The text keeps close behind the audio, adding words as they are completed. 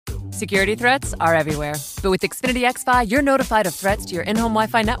Security threats are everywhere. But with Xfinity XFi, you're notified of threats to your in-home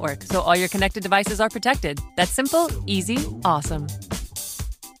Wi-Fi network, so all your connected devices are protected. That's simple, easy, awesome.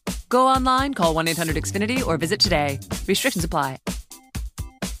 Go online, call 1-800-XFINITY, or visit today. Restrictions apply.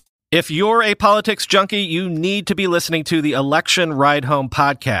 If you're a politics junkie, you need to be listening to the Election Ride Home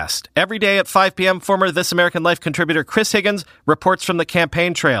podcast. Every day at 5 p.m., former This American Life contributor Chris Higgins reports from the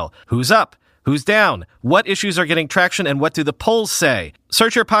campaign trail. Who's up? Who's down? What issues are getting traction, and what do the polls say?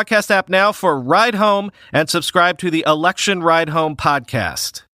 Search your podcast app now for Ride Home and subscribe to the Election Ride Home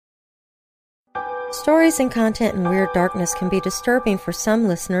podcast. Stories and content in Weird Darkness can be disturbing for some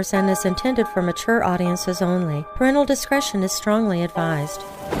listeners and is intended for mature audiences only. Parental discretion is strongly advised.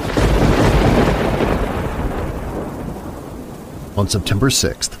 On September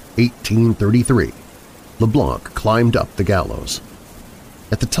 6, 1833, LeBlanc climbed up the gallows.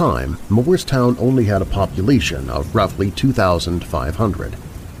 At the time, Moorestown only had a population of roughly 2,500.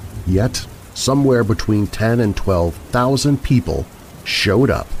 Yet, somewhere between 10 and 12,000 people showed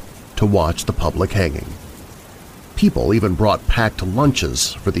up to watch the public hanging. People even brought packed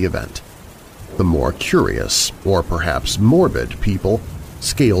lunches for the event. The more curious, or perhaps morbid people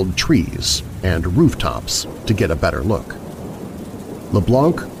scaled trees and rooftops to get a better look.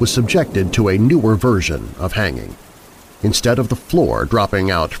 LeBlanc was subjected to a newer version of hanging. Instead of the floor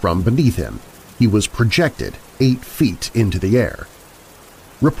dropping out from beneath him, he was projected 8 feet into the air.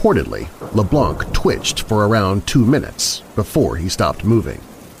 Reportedly, LeBlanc twitched for around 2 minutes before he stopped moving.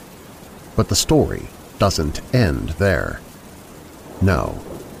 But the story doesn't end there. No,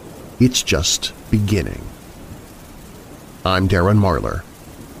 it's just beginning. I'm Darren Marlar,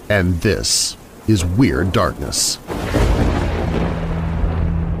 and this is Weird Darkness.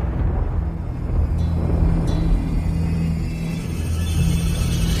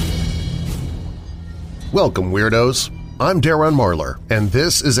 Welcome, Weirdos! I'm Darren Marlar, and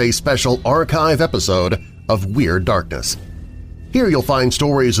this is a special archive episode of Weird Darkness. Here you'll find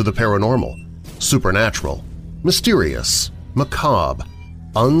stories of the paranormal, supernatural, mysterious, macabre,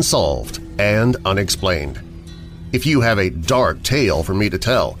 unsolved, and unexplained. If you have a dark tale for me to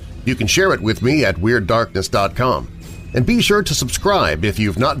tell, you can share it with me at WeirdDarkness.com. And be sure to subscribe if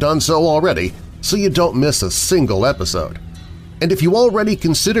you've not done so already so you don't miss a single episode. And if you already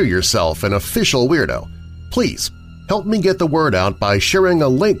consider yourself an official weirdo, please help me get the word out by sharing a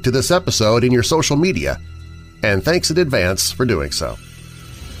link to this episode in your social media. And thanks in advance for doing so.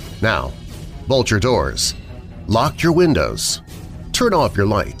 Now, bolt your doors, lock your windows, turn off your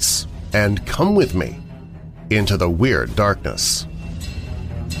lights, and come with me into the Weird Darkness.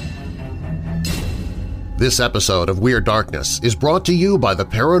 This episode of Weird Darkness is brought to you by the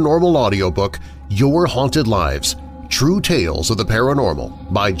paranormal audiobook Your Haunted Lives – True Tales of the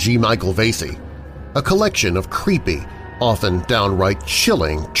Paranormal by G. Michael Vasey, a collection of creepy, often downright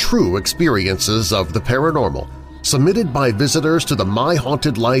chilling, true experiences of the paranormal submitted by visitors to the My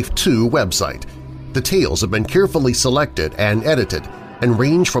Haunted Life 2 website. The tales have been carefully selected and edited and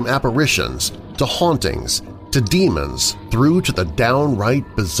range from apparitions to hauntings to demons through to the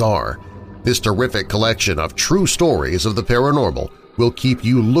downright bizarre. This terrific collection of true stories of the paranormal will keep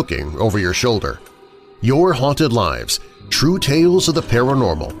you looking over your shoulder. Your Haunted Lives – True Tales of the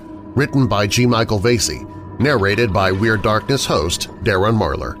Paranormal, written by G. Michael Vasey, narrated by Weird Darkness host Darren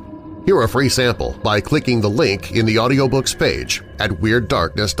Marlar. Hear a free sample by clicking the link in the audiobooks page at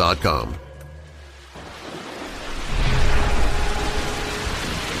WeirdDarkness.com.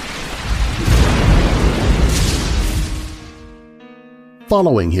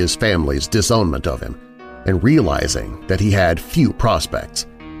 Following his family's disownment of him and realizing that he had few prospects,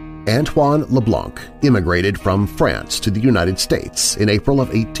 Antoine LeBlanc immigrated from France to the United States in April of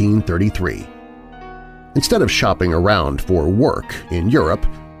 1833. Instead of shopping around for work in Europe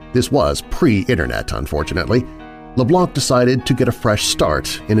 – this was pre-internet, unfortunately – LeBlanc decided to get a fresh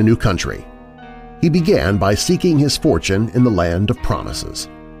start in a new country. He began by seeking his fortune in the land of promises.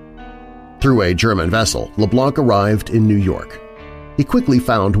 Through a German vessel, LeBlanc arrived in New York. He quickly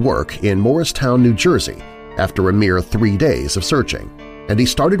found work in Morristown, New Jersey after a mere 3 days of searching, and he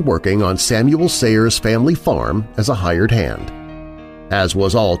started working on Samuel Sayers' family farm as a hired hand. As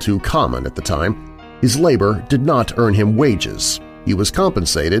was all too common at the time, his labor did not earn him wages. He was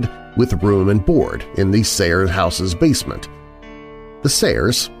compensated with room and board in the Sayers house's basement. The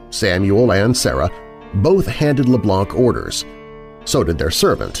Sayers, Samuel and Sarah, both handed LeBlanc orders. So did their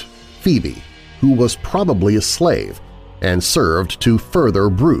servant, Phoebe, who was probably a slave and served to further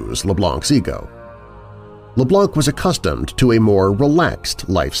bruise LeBlanc's ego. LeBlanc was accustomed to a more relaxed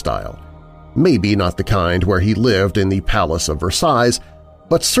lifestyle, maybe not the kind where he lived in the Palace of Versailles,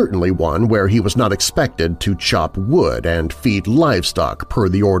 but certainly one where he was not expected to chop wood and feed livestock per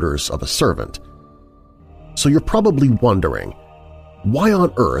the orders of a servant. So you're probably wondering, why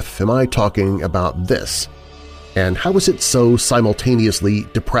on earth am I talking about this? And how is it so simultaneously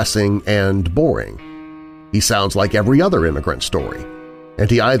depressing and boring? He sounds like every other immigrant story,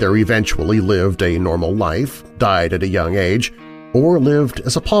 and he either eventually lived a normal life, died at a young age, or lived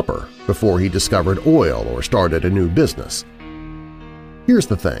as a pauper before he discovered oil or started a new business. Here's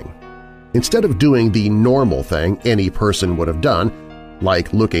the thing. Instead of doing the normal thing any person would have done,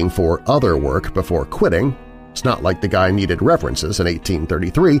 like looking for other work before quitting — it's not like the guy needed references in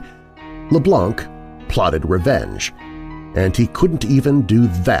 1833 — LeBlanc plotted revenge, and he couldn't even do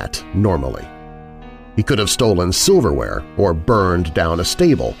that normally. He could have stolen silverware or burned down a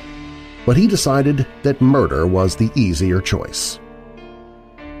stable, but he decided that murder was the easier choice.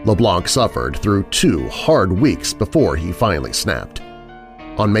 LeBlanc suffered through 2 hard weeks before he finally snapped.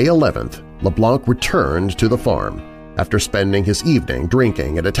 On May 11th, LeBlanc returned to the farm after spending his evening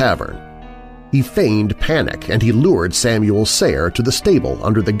drinking at a tavern. He feigned panic and he lured Samuel Sayre to the stable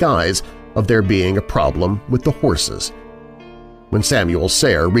under the guise of there being a problem with the horses. When Samuel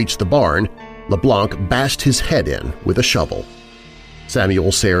Sayre reached the barn, LeBlanc bashed his head in with a shovel.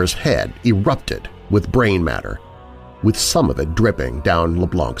 Samuel Sayre's head erupted with brain matter, with some of it dripping down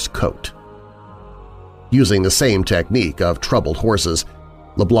LeBlanc's coat. Using the same technique of troubled horses,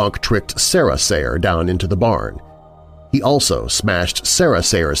 LeBlanc tricked Sarah Sayre down into the barn. He also smashed Sarah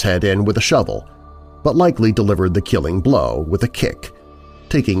Sayre's head in with a shovel, but likely delivered the killing blow with a kick,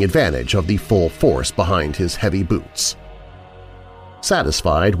 taking advantage of the full force behind his heavy boots.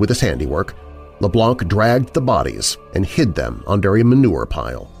 Satisfied with his handiwork, LeBlanc dragged the bodies and hid them under a manure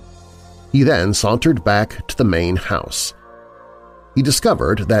pile. He then sauntered back to the main house. He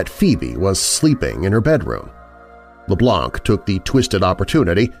discovered that Phoebe was sleeping in her bedroom. LeBlanc took the twisted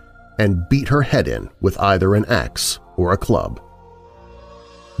opportunity and beat her head in with either an axe or a club.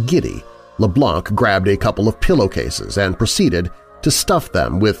 Giddy, LeBlanc grabbed a couple of pillowcases and proceeded to stuff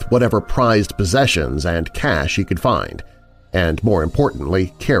them with whatever prized possessions and cash he could find, and more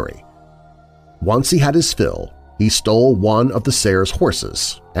importantly, carry. Once he had his fill, he stole one of the Sayre's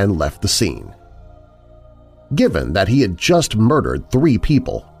horses and left the scene. Given that he had just murdered 3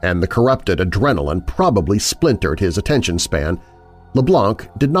 people and the corrupted adrenaline probably splintered his attention span, LeBlanc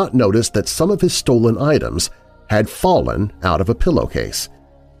did not notice that some of his stolen items had fallen out of a pillowcase.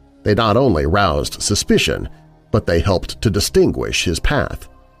 They not only roused suspicion, but they helped to distinguish his path.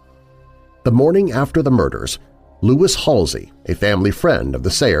 The morning after the murders, Lewis Halsey, a family friend of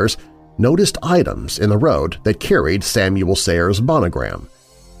the Sayres, noticed items in the road that carried Samuel Sayre's monogram.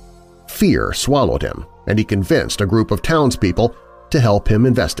 Fear swallowed him, and he convinced a group of townspeople to help him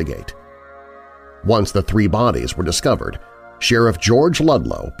investigate. Once the 3 bodies were discovered, Sheriff George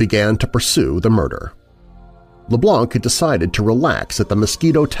Ludlow began to pursue the murder. LeBlanc had decided to relax at the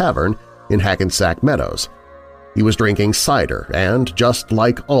Mosquito Tavern in Hackensack Meadows. He was drinking cider and, just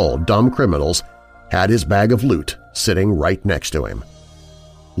like all dumb criminals, had his bag of loot sitting right next to him.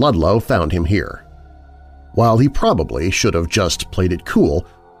 Ludlow found him here. While he probably should have just played it cool,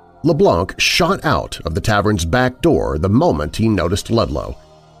 LeBlanc shot out of the tavern's back door the moment he noticed Ludlow.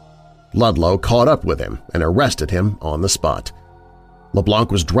 Ludlow caught up with him and arrested him on the spot.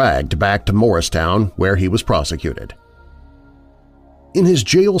 LeBlanc was dragged back to Morristown, where he was prosecuted. In his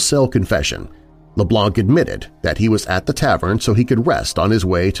jail cell confession, LeBlanc admitted that he was at the tavern so he could rest on his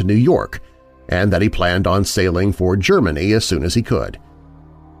way to New York and that he planned on sailing for Germany as soon as he could.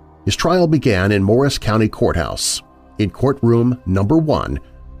 His trial began in Morris County Courthouse, in courtroom number 1,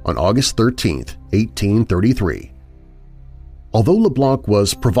 on August 13, 1833. Although LeBlanc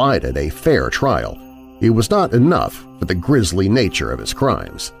was provided a fair trial, it was not enough for the grisly nature of his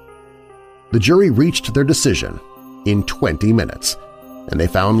crimes. The jury reached their decision in 20 minutes, and they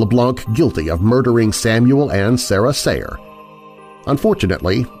found LeBlanc guilty of murdering Samuel and Sarah Sayre.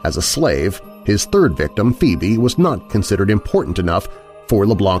 Unfortunately, as a slave, his 3rd victim, Phoebe, was not considered important enough for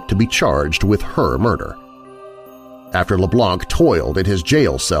LeBlanc to be charged with her murder. After LeBlanc toiled in his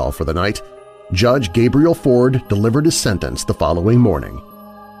jail cell for the night, Judge Gabriel Ford delivered his sentence the following morning.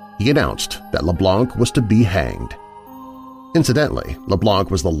 He announced that LeBlanc was to be hanged. Incidentally, LeBlanc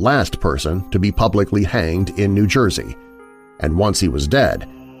was the last person to be publicly hanged in New Jersey, and once he was dead,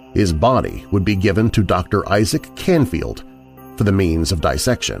 his body would be given to Dr. Isaac Canfield for the means of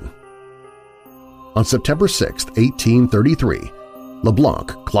dissection. On September 6, 1833, LeBlanc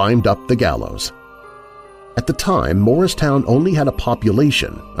climbed up the gallows. At the time, Morristown only had a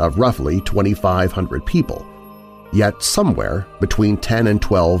population of roughly 2,500 people, yet somewhere between 10,000 and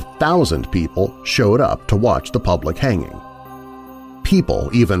 12,000 people showed up to watch the public hanging. People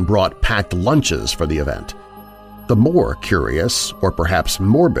even brought packed lunches for the event. The more curious, or perhaps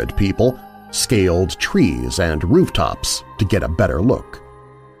morbid people scaled trees and rooftops to get a better look.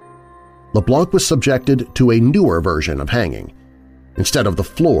 LeBlanc was subjected to a newer version of hanging. Instead of the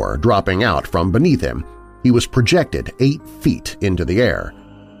floor dropping out from beneath him, he was projected 8 feet into the air.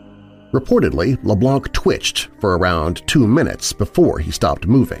 Reportedly, LeBlanc twitched for around 2 minutes before he stopped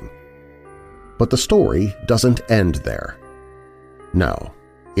moving. But the story doesn't end there. No,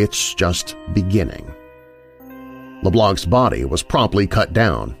 it's just beginning. LeBlanc's body was promptly cut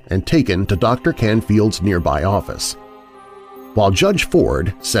down and taken to Dr. Canfield's nearby office. While Judge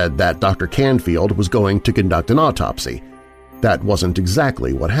Ford said that Dr. Canfield was going to conduct an autopsy, that wasn't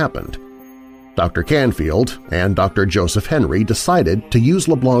exactly what happened. Dr. Canfield and Dr. Joseph Henry decided to use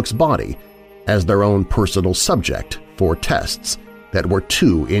LeBlanc's body as their own personal subject for tests that were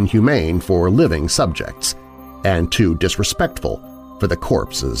too inhumane for living subjects and too disrespectful for the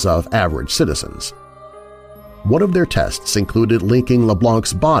corpses of average citizens. One of their tests included linking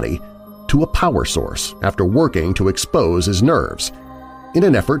LeBlanc's body to a power source after working to expose his nerves in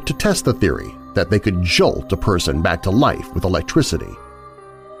an effort to test the theory that they could jolt a person back to life with electricity.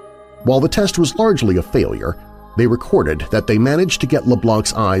 While the test was largely a failure, they recorded that they managed to get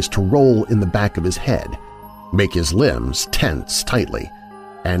LeBlanc's eyes to roll in the back of his head, make his limbs tense tightly,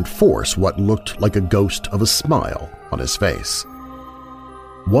 and force what looked like a ghost of a smile on his face.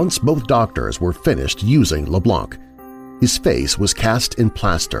 Once both doctors were finished using LeBlanc, his face was cast in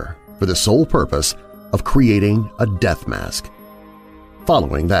plaster for the sole purpose of creating a death mask.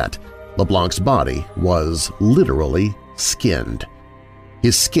 Following that, LeBlanc's body was literally skinned.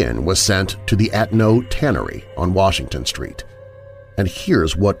 His skin was sent to the Atno Tannery on Washington Street. And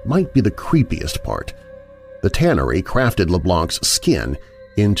here's what might be the creepiest part. The tannery crafted LeBlanc's skin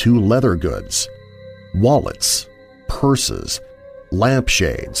into leather goods, wallets, purses,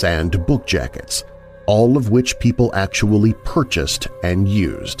 lampshades, and book jackets, all of which people actually purchased and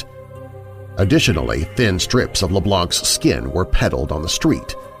used. Additionally, thin strips of LeBlanc's skin were peddled on the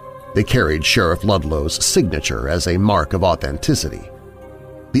street. They carried Sheriff Ludlow's signature as a mark of authenticity.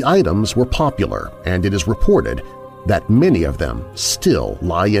 The items were popular, and it is reported that many of them still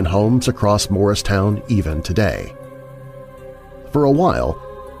lie in homes across Morristown even today. For a while,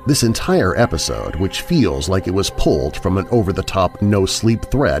 this entire episode, which feels like it was pulled from an over-the-top no-sleep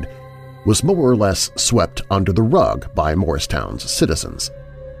thread, was more or less swept under the rug by Morristown's citizens.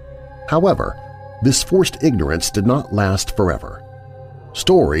 However, this forced ignorance did not last forever.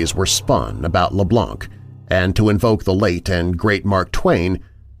 Stories were spun about LeBlanc, and to invoke the late and great Mark Twain,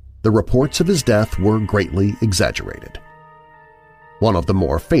 the reports of his death were greatly exaggerated. One of the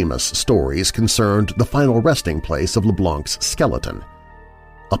more famous stories concerned the final resting place of LeBlanc's skeleton.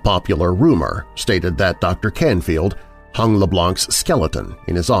 A popular rumor stated that Dr. Canfield hung LeBlanc's skeleton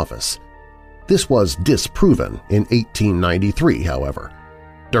in his office. This was disproven in 1893, however.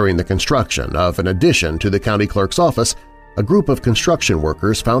 During the construction of an addition to the county clerk's office, a group of construction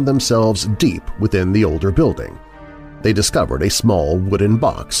workers found themselves deep within the older building. They discovered a small wooden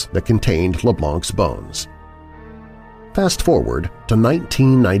box that contained LeBlanc's bones. Fast forward to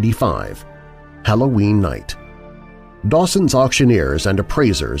 1995, Halloween night. Dawson's auctioneers and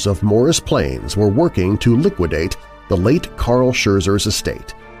appraisers of Morris Plains were working to liquidate the late Carl Scherzer's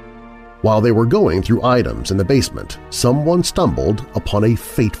estate. While they were going through items in the basement, someone stumbled upon a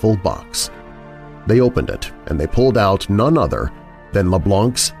fateful box. They opened it, and they pulled out none other than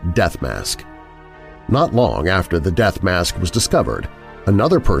LeBlanc's death mask. Not long after the death mask was discovered,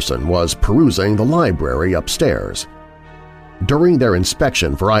 another person was perusing the library upstairs. During their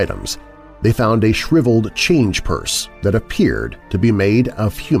inspection for items, they found a shriveled change purse that appeared to be made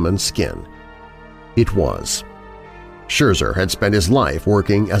of human skin. It was. Scherzer had spent his life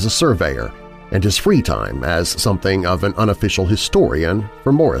working as a surveyor and his free time as something of an unofficial historian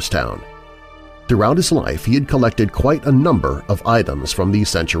for Morristown. Throughout his life, he had collected quite a number of items from the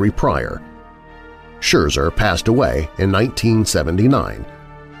century prior. Scherzer passed away in 1979,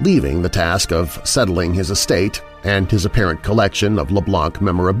 leaving the task of settling his estate and his apparent collection of LeBlanc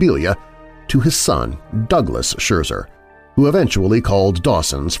memorabilia to his son, Douglas Scherzer, who eventually called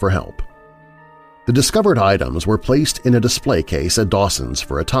Dawson's for help. The discovered items were placed in a display case at Dawson's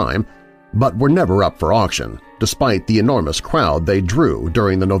for a time, but were never up for auction, despite the enormous crowd they drew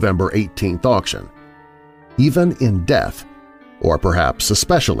during the November 18th auction. Even in death, or perhaps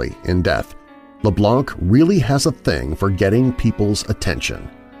especially in death, LeBlanc really has a thing for getting people's attention.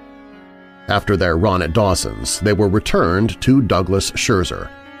 After their run at Dawson's, they were returned to Douglas Scherzer.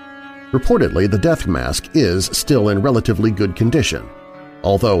 Reportedly, the death mask is still in relatively good condition,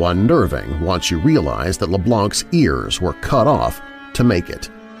 although unnerving once you realize that LeBlanc's ears were cut off to make it,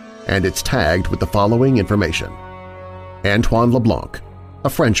 and it's tagged with the following information. Antoine LeBlanc, a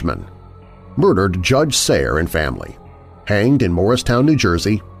Frenchman, murdered Judge Sayre and family, hanged in Morristown, New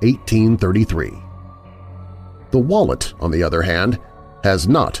Jersey, 1833. The wallet, on the other hand, has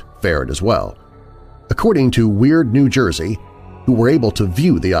not fared as well. According to Weird New Jersey, who were able to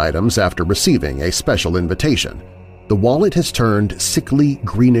view the items after receiving a special invitation, the wallet has turned sickly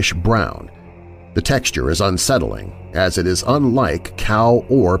greenish-brown. The texture is unsettling, as it is unlike cow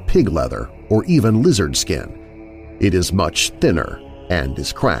or pig leather or even lizard skin. It is much thinner and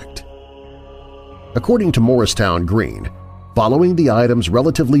is cracked. According to Morristown Green, following the item's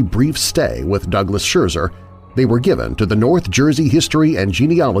relatively brief stay with Douglas Scherzer, they were given to the North Jersey History and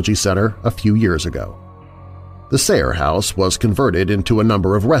Genealogy Center a few years ago. The Sayre House was converted into a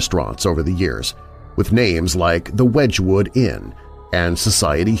number of restaurants over the years, with names like the Wedgwood Inn and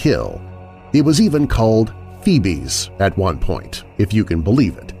Society Hill. It was even called Phoebe's at one point, if you can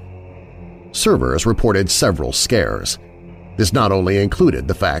believe it. Servers reported several scares. This not only included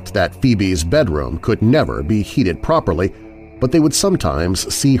the fact that Phoebe's bedroom could never be heated properly, but they would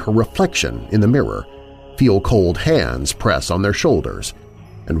sometimes see her reflection in the mirror, feel cold hands press on their shoulders,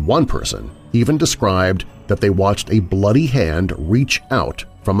 and one person even described that they watched a bloody hand reach out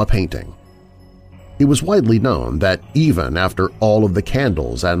from a painting. It was widely known that even after all of the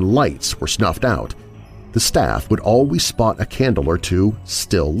candles and lights were snuffed out, the staff would always spot a candle or two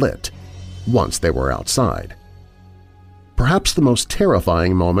still lit once they were outside. Perhaps the most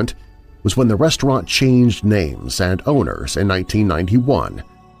terrifying moment was when the restaurant changed names and owners in 1991.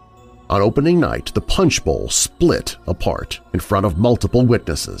 On opening night, the punch bowl split apart in front of multiple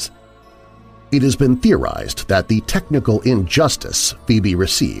witnesses. It has been theorized that the technical injustice Phoebe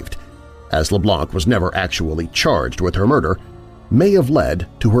received, as LeBlanc was never actually charged with her murder, may have led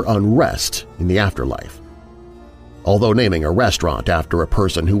to her unrest in the afterlife. Although naming a restaurant after a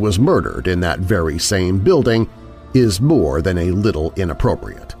person who was murdered in that very same building is more than a little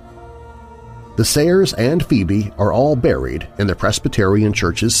inappropriate. The Sayres and Phoebe are all buried in the Presbyterian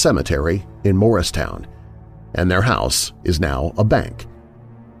Church's cemetery in Morristown, and their house is now a bank.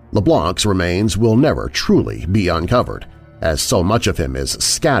 LeBlanc's remains will never truly be uncovered, as so much of him is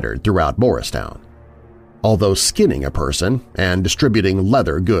scattered throughout Morristown. Although skinning a person and distributing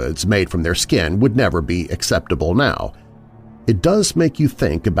leather goods made from their skin would never be acceptable now, it does make you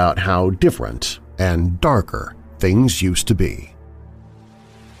think about how different and darker things used to be.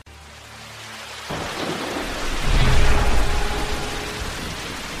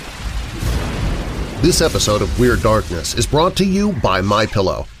 This episode of Weird Darkness is brought to you by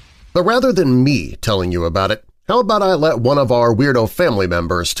MyPillow. But rather than me telling you about it, how about I let one of our weirdo family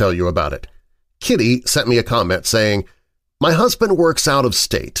members tell you about it? Kitty sent me a comment saying, "My husband works out of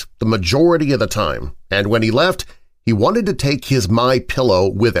state the majority of the time, and when he left, he wanted to take his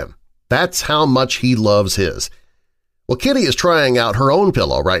MyPillow with him. That's how much he loves his." Well, Kitty is trying out her own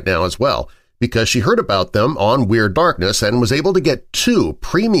pillow right now as well, because she heard about them on Weird Darkness and was able to get 2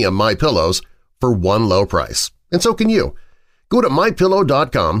 premium MyPillows for one low price. And so can you. Go to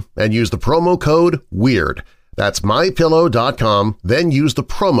MyPillow.com and use the promo code WEIRD. That's MyPillow.com, then use the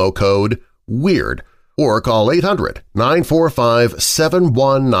promo code WEIRD, or call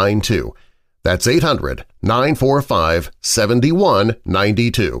 800-945-7192. That's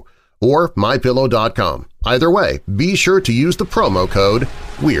 800-945-7192, or MyPillow.com. Either way, be sure to use the promo code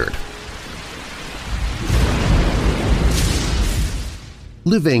WEIRD.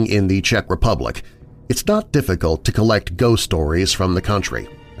 Living in the Czech Republic, it's not difficult to collect ghost stories from the country,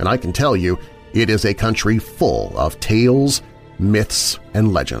 and I can tell you it is a country full of tales, myths,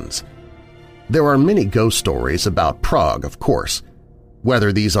 and legends. There are many ghost stories about Prague, of course.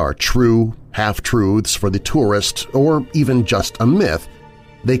 Whether these are true, half-truths for the tourist, or even just a myth,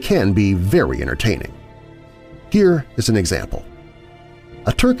 they can be very entertaining. Here is an example.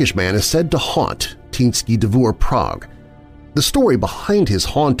 A Turkish man is said to haunt Tinsky Dvor, Prague. The story behind his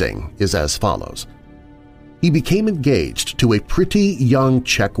haunting is as follows. He became engaged to a pretty young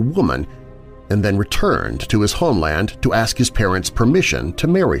Czech woman and then returned to his homeland to ask his parents' permission to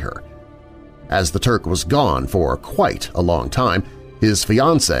marry her. As the Turk was gone for quite a long time, his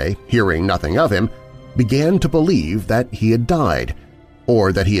fiancée, hearing nothing of him, began to believe that he had died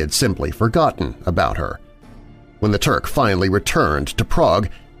or that he had simply forgotten about her. When the Turk finally returned to Prague,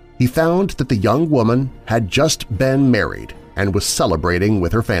 he found that the young woman had just been married and was celebrating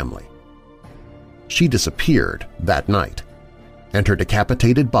with her family. She disappeared that night, and her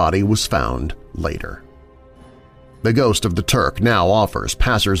decapitated body was found later. The ghost of the Turk now offers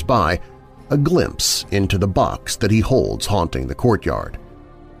passers-by a glimpse into the box that he holds haunting the courtyard.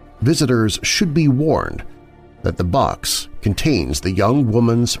 Visitors should be warned that the box contains the young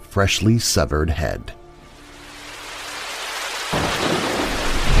woman's freshly severed head.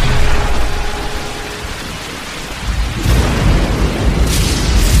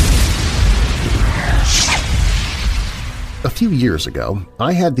 A few years ago,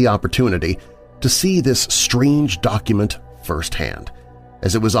 I had the opportunity to see this strange document firsthand,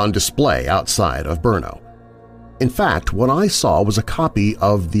 as it was on display outside of Brno. In fact, what I saw was a copy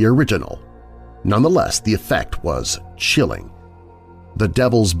of the original. Nonetheless, the effect was chilling. The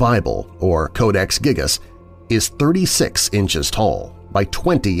Devil's Bible, or Codex Gigas, is 36 inches tall by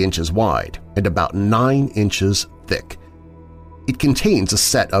 20 inches wide and about 9 inches thick. It contains a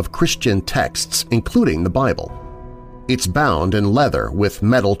set of Christian texts, including the Bible. It's bound in leather with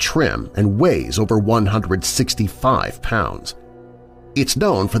metal trim and weighs over 165 pounds. It's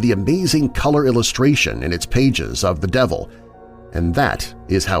known for the amazing color illustration in its pages of the devil, and that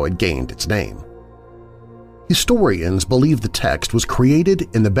is how it gained its name. Historians believe the text was created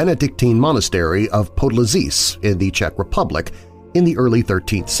in the Benedictine monastery of Podlazice in the Czech Republic in the early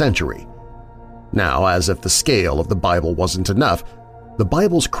 13th century. Now, as if the scale of the Bible wasn't enough, the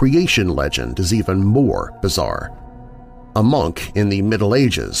Bible's creation legend is even more bizarre. A monk in the Middle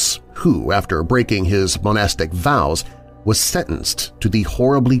Ages who, after breaking his monastic vows, was sentenced to the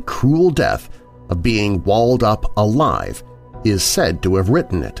horribly cruel death of being walled up alive, is said to have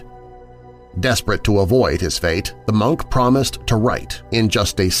written it. Desperate to avoid his fate, the monk promised to write, in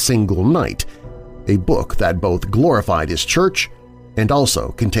just a single night, a book that both glorified his church and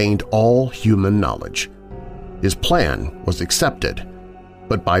also contained all human knowledge. His plan was accepted,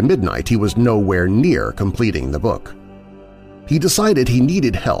 but by midnight he was nowhere near completing the book. He decided he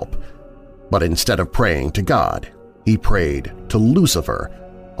needed help, but instead of praying to God, he prayed to Lucifer,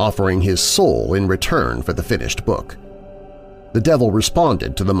 offering his soul in return for the finished book. The devil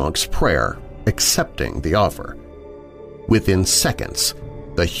responded to the monk's prayer, accepting the offer. Within seconds,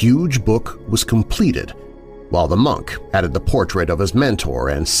 the huge book was completed, while the monk added the portrait of his mentor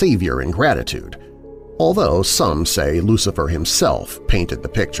and savior in gratitude, although some say Lucifer himself painted the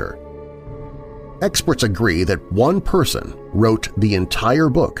picture. Experts agree that one person wrote the entire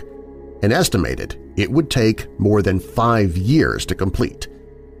book and estimated it would take more than 5 years to complete,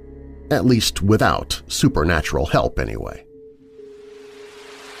 at least without supernatural help anyway.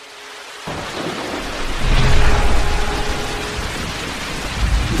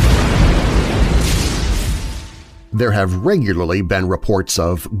 There have regularly been reports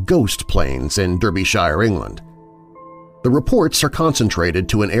of ghost planes in Derbyshire, England. The reports are concentrated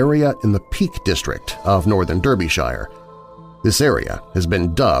to an area in the Peak District of northern Derbyshire. This area has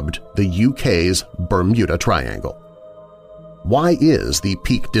been dubbed the UK's Bermuda Triangle. Why is the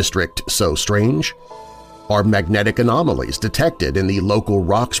Peak District so strange? Are magnetic anomalies detected in the local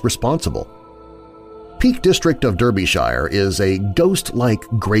rocks responsible? Peak District of Derbyshire is a ghost-like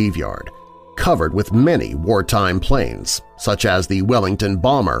graveyard covered with many wartime planes, such as the Wellington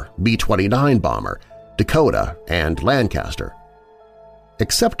bomber, B-29 bomber, Dakota, and Lancaster.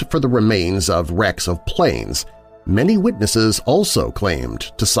 Except for the remains of wrecks of planes, many witnesses also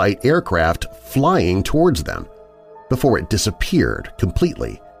claimed to sight aircraft flying towards them before it disappeared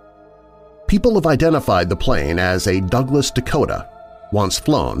completely. People have identified the plane as a Douglas Dakota, once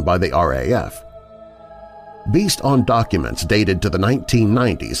flown by the RAF. Based on documents dated to the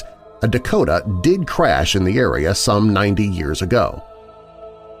 1990s, a Dakota did crash in the area some 90 years ago.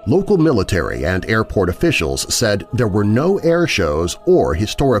 Local military and airport officials said there were no air shows or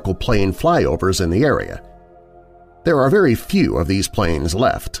historical plane flyovers in the area. There are very few of these planes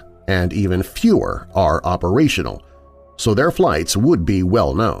left, and even fewer are operational, so their flights would be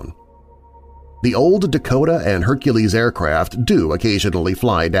well known. The old Dakota and Hercules aircraft do occasionally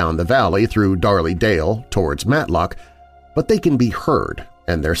fly down the valley through Darley Dale towards Matlock, but they can be heard,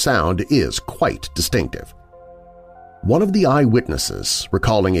 and their sound is quite distinctive. One of the eyewitnesses,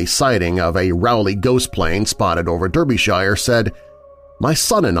 recalling a sighting of a Rowley ghost plane spotted over Derbyshire, said, "My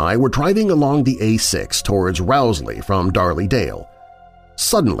son and I were driving along the A6 towards Rowsley from Darley Dale.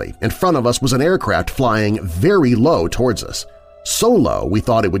 Suddenly, in front of us was an aircraft flying very low towards us, so low we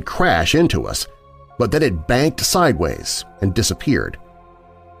thought it would crash into us, but then it banked sideways and disappeared.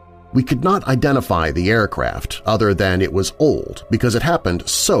 We could not identify the aircraft other than it was old because it happened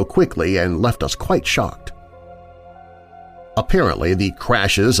so quickly and left us quite shocked." Apparently, the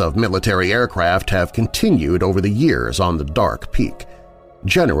crashes of military aircraft have continued over the years on the Dark Peak,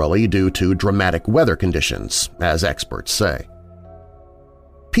 generally due to dramatic weather conditions, as experts say.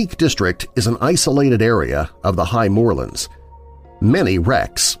 Peak District is an isolated area of the high moorlands. Many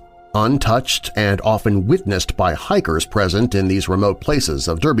wrecks, untouched and often witnessed by hikers present in these remote places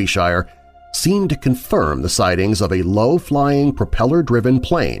of Derbyshire, seemed to confirm the sightings of a low-flying propeller-driven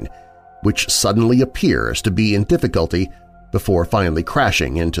plane which suddenly appears to be in difficulty before finally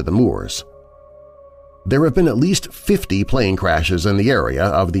crashing into the moors. There have been at least 50 plane crashes in the area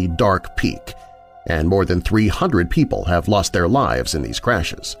of the Dark Peak, and more than 300 people have lost their lives in these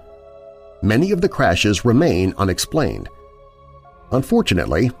crashes. Many of the crashes remain unexplained.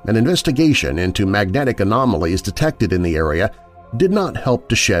 Unfortunately, an investigation into magnetic anomalies detected in the area did not help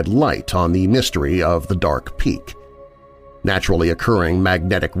to shed light on the mystery of the Dark Peak. Naturally occurring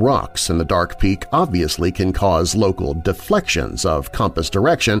magnetic rocks in the Dark Peak obviously can cause local deflections of compass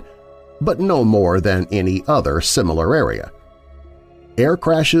direction, but no more than any other similar area. Air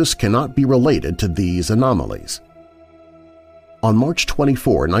crashes cannot be related to these anomalies. On March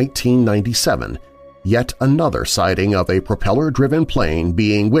 24, 1997, yet another sighting of a propeller-driven plane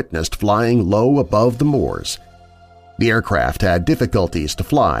being witnessed flying low above the moors. The aircraft had difficulties to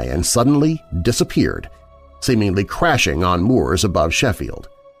fly and suddenly disappeared, seemingly crashing on moors above Sheffield.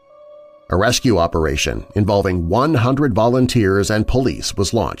 A rescue operation involving 100 volunteers and police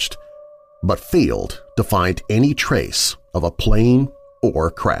was launched, but failed to find any trace of a plane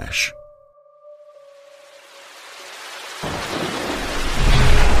or crash.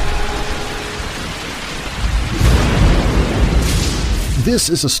 This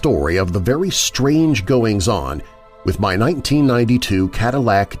is a story of the very strange goings-on with my 1992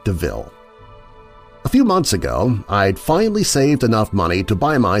 Cadillac DeVille. A few months ago, I'd finally saved enough money to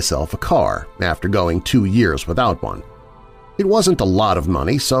buy myself a car after going 2 years without one. It wasn't a lot of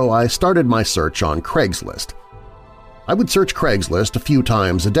money, so I started my search on Craigslist. I would search Craigslist a few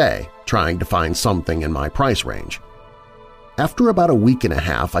times a day, trying to find something in my price range. After about a week and a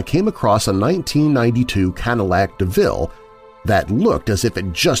half, I came across a 1992 Cadillac DeVille that looked as if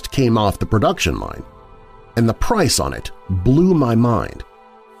it just came off the production line. And the price on it blew my mind.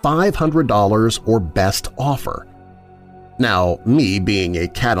 $500 or best offer. Now, me being a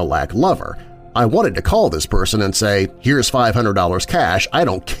Cadillac lover, I wanted to call this person and say, "Here's $500 cash, I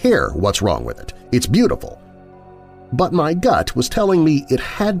don't care what's wrong with it. It's beautiful." But my gut was telling me it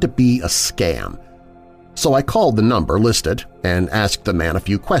had to be a scam. So I called the number listed and asked the man a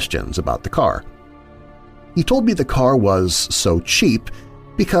few questions about the car. He told me the car was so cheap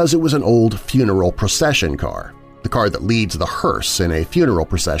because it was an old funeral procession car, the car that leads the hearse in a funeral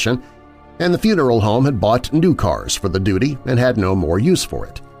procession, and the funeral home had bought new cars for the duty and had no more use for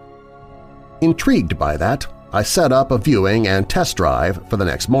it. Intrigued by that, I set up a viewing and test drive for the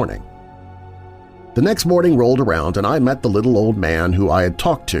next morning. The next morning rolled around and I met the little old man who I had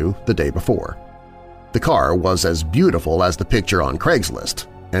talked to the day before. The car was as beautiful as the picture on Craigslist,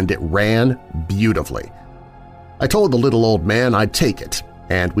 and it ran beautifully. I told the little old man I'd take it,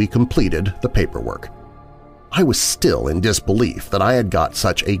 and we completed the paperwork. I was still in disbelief that I had got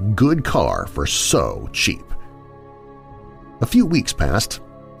such a good car for so cheap. A few weeks passed,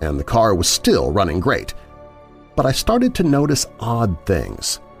 and the car was still running great, but I started to notice odd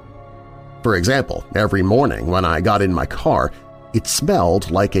things. For example, every morning when I got in my car, it smelled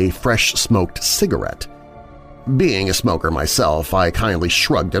like a fresh-smoked cigarette. Being a smoker myself, I kindly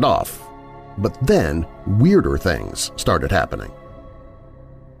shrugged it off. But then weirder things started happening.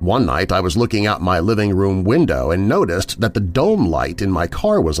 One night I was looking out my living room window and noticed that the dome light in my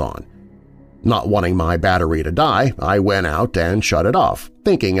car was on. Not wanting my battery to die, I went out and shut it off,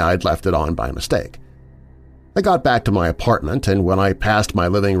 thinking I'd left it on by mistake. I got back to my apartment, and when I passed my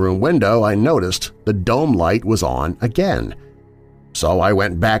living room window, I noticed the dome light was on again. So I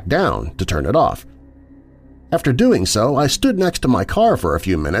went back down to turn it off. After doing so, I stood next to my car for a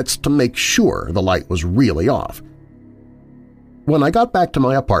few minutes to make sure the light was really off. When I got back to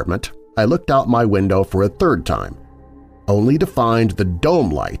my apartment, I looked out my window for a third time, only to find the dome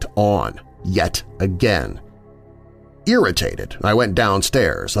light on yet again. Irritated, I went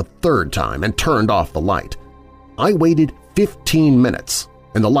downstairs a third time and turned off the light. I waited 15 minutes,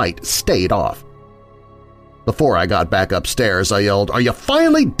 and the light stayed off. Before I got back upstairs, I yelled, "Are you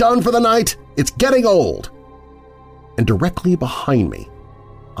finally done for the night? It's getting old!" And directly behind me,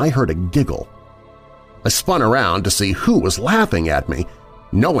 I heard a giggle. I spun around to see who was laughing at me,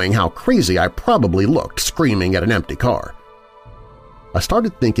 knowing how crazy I probably looked screaming at an empty car. I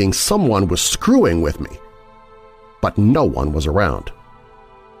started thinking someone was screwing with me, but no one was around.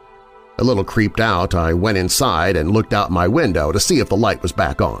 A little creeped out, I went inside and looked out my window to see if the light was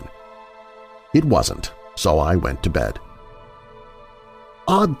back on. It wasn't, so I went to bed.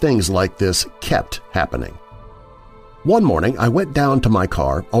 Odd things like this kept happening. One morning, I went down to my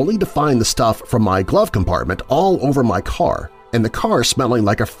car only to find the stuff from my glove compartment all over my car and the car smelling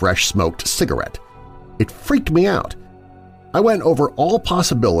like a fresh smoked cigarette. It freaked me out. I went over all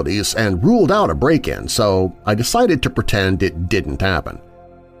possibilities and ruled out a break-in, so I decided to pretend it didn't happen.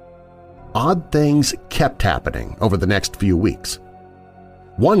 Odd things kept happening over the next few weeks.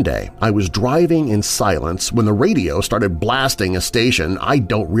 One day, I was driving in silence when the radio started blasting a station I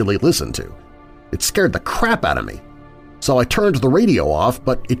don't really listen to. It scared the crap out of me, so I turned the radio off,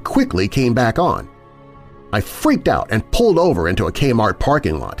 but it quickly came back on. I freaked out and pulled over into a Kmart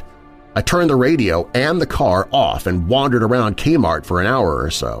parking lot. I turned the radio and the car off and wandered around Kmart for an hour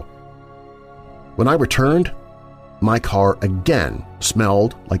or so. When I returned, my car again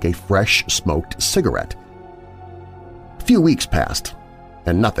smelled like a fresh smoked cigarette. A few weeks passed,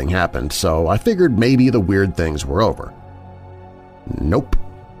 and nothing happened, so I figured maybe the weird things were over. Nope.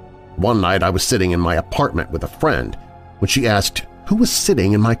 One night I was sitting in my apartment with a friend when she asked who was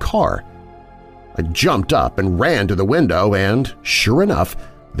sitting in my car. I jumped up and ran to the window, and sure enough,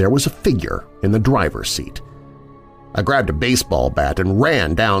 there was a figure in the driver's seat. I grabbed a baseball bat and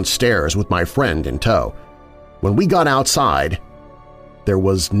ran downstairs with my friend in tow. When we got outside, there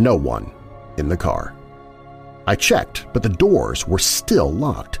was no one in the car. I checked, but the doors were still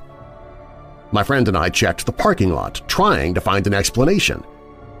locked. My friend and I checked the parking lot, trying to find an explanation,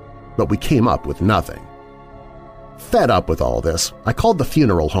 but we came up with nothing. Fed up with all this, I called the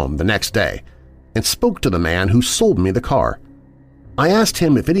funeral home the next day and spoke to the man who sold me the car. I asked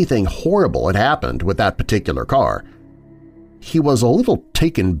him if anything horrible had happened with that particular car. He was a little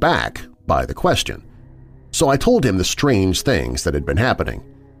taken back by the question, so I told him the strange things that had been happening.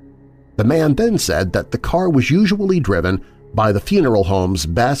 The man then said that the car was usually driven by the funeral home's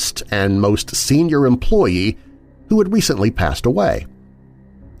best and most senior employee who had recently passed away.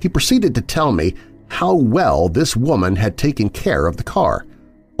 He proceeded to tell me how well this woman had taken care of the car,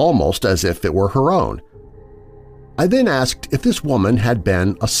 almost as if it were her own. I then asked if this woman had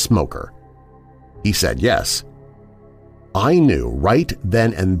been a smoker. He said yes. I knew right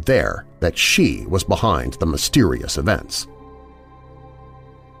then and there that she was behind the mysterious events.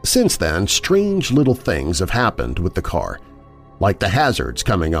 Since then, strange little things have happened with the car, like the hazards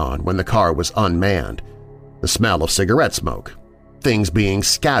coming on when the car was unmanned, the smell of cigarette smoke, things being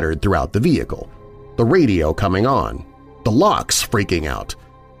scattered throughout the vehicle, the radio coming on, the locks freaking out,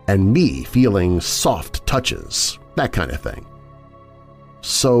 and me feeling soft touches, that kind of thing.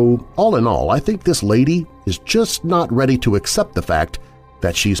 So, all in all, I think this lady is just not ready to accept the fact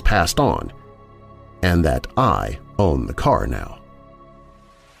that she's passed on, and that I own the car now.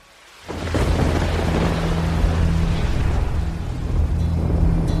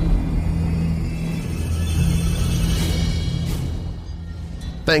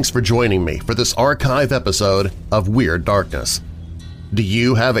 Thanks for joining me for this archive episode of Weird Darkness. Do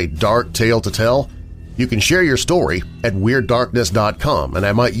you have a dark tale to tell? You can share your story at WeirdDarkness.com and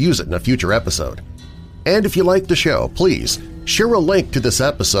I might use it in a future episode. And if you like the show, please share a link to this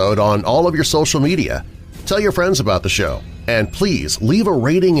episode on all of your social media. Tell your friends about the show, and please leave a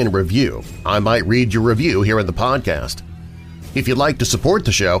rating and review. I might read your review here in the podcast. If you'd like to support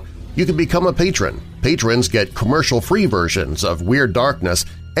the show, you can become a patron. Patrons get commercial-free versions of Weird Darkness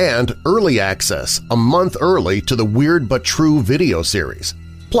and early access a month early to the Weird But True video series.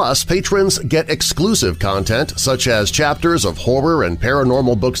 Plus, patrons get exclusive content such as chapters of horror and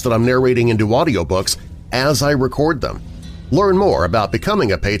paranormal books that I'm narrating into audiobooks as I record them. Learn more about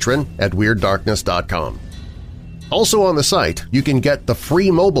becoming a patron at WeirdDarkness.com. Also on the site, you can get the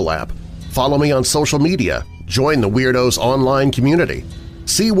free mobile app, follow me on social media, join the Weirdos online community,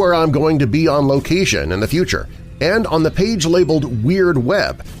 see where I'm going to be on location in the future, and on the page labeled Weird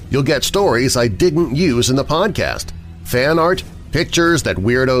Web, you'll get stories I didn't use in the podcast, fan art, pictures that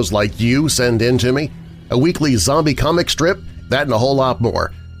weirdos like you send in to me, a weekly zombie comic strip, that and a whole lot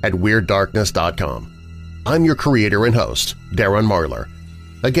more at WeirdDarkness.com. I'm your creator and host, Darren Marlar.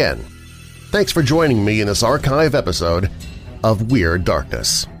 Again, thanks for joining me in this archive episode of Weird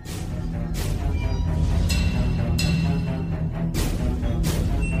Darkness.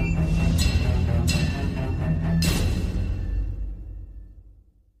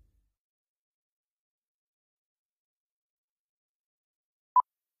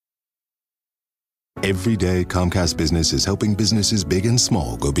 Every day, Comcast Business is helping businesses big and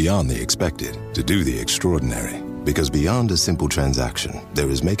small go beyond the expected to do the extraordinary. Because beyond a simple transaction, there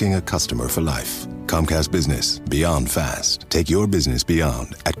is making a customer for life. Comcast Business. Beyond fast. Take your business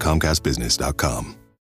beyond at ComcastBusiness.com.